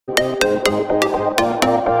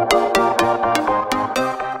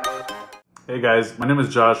Hey guys, my name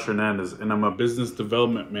is Josh Hernandez and I'm a business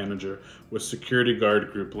development manager with Security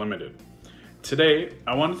Guard Group Limited. Today,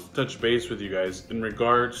 I wanted to touch base with you guys in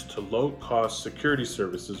regards to low-cost security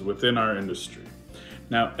services within our industry.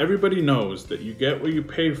 Now, everybody knows that you get what you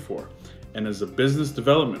pay for, and as a business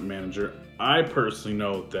development manager, I personally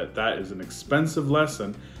know that that is an expensive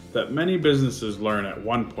lesson that many businesses learn at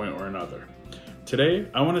one point or another. Today,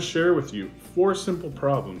 I want to share with you 4 simple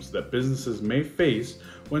problems that businesses may face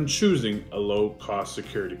when choosing a low-cost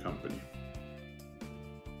security company.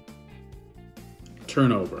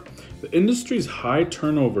 Turnover. The industry's high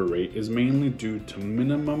turnover rate is mainly due to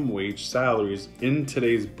minimum wage salaries in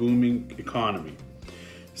today's booming economy.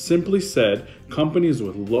 Simply said, companies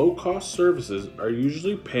with low-cost services are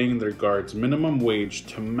usually paying their guards minimum wage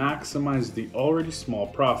to maximize the already small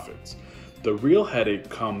profits. The real headache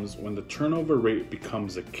comes when the turnover rate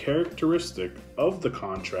becomes a characteristic of the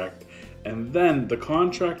contract, and then the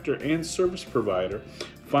contractor and service provider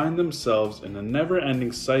find themselves in a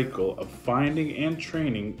never-ending cycle of finding and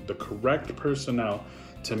training the correct personnel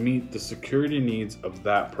to meet the security needs of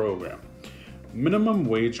that program. Minimum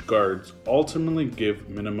wage guards ultimately give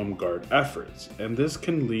minimum guard efforts, and this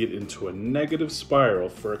can lead into a negative spiral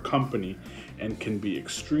for a company and can be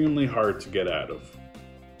extremely hard to get out of.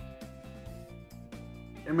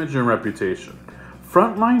 Image and reputation.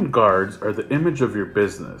 Frontline guards are the image of your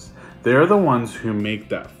business. They are the ones who make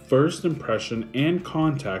that first impression and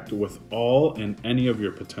contact with all and any of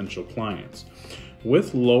your potential clients.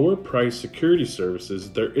 With lower price security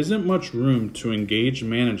services, there isn't much room to engage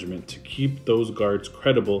management to keep those guards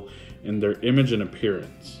credible in their image and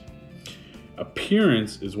appearance.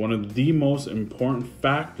 Appearance is one of the most important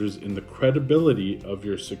factors in the credibility of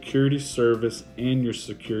your security service and your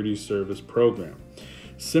security service program.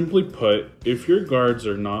 Simply put, if your guards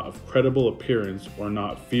are not of credible appearance or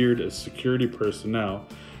not feared as security personnel,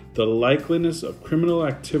 the likeliness of criminal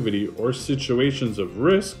activity or situations of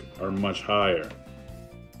risk are much higher.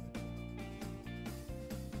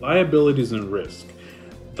 Liabilities and risk.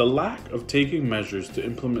 The lack of taking measures to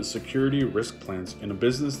implement security risk plans in a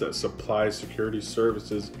business that supplies security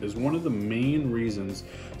services is one of the main reasons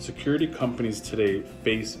security companies today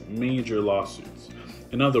face major lawsuits.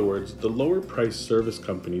 In other words, the lower priced service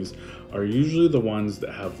companies are usually the ones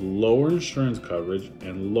that have lower insurance coverage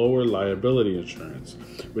and lower liability insurance,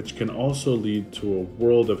 which can also lead to a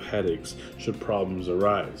world of headaches should problems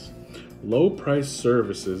arise. Low priced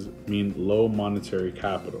services mean low monetary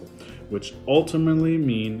capital, which ultimately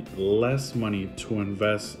mean less money to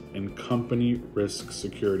invest in company risk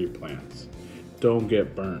security plans. Don't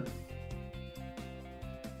get burned.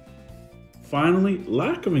 Finally,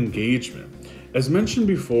 lack of engagement. As mentioned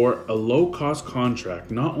before, a low-cost contract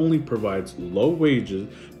not only provides low wages,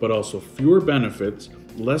 but also fewer benefits,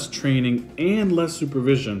 less training, and less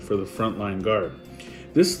supervision for the frontline guard.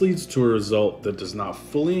 This leads to a result that does not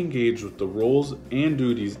fully engage with the roles and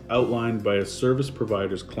duties outlined by a service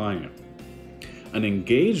provider's client. An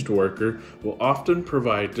engaged worker will often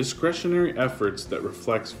provide discretionary efforts that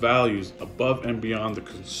reflects values above and beyond the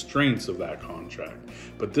constraints of that contract,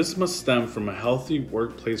 but this must stem from a healthy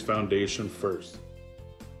workplace foundation first.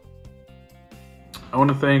 I want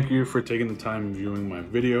to thank you for taking the time viewing my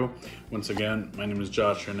video. Once again, my name is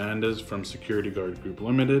Josh Hernandez from Security Guard Group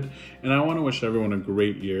Limited, and I want to wish everyone a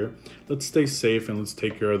great year. Let's stay safe and let's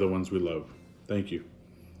take care of the ones we love. Thank you.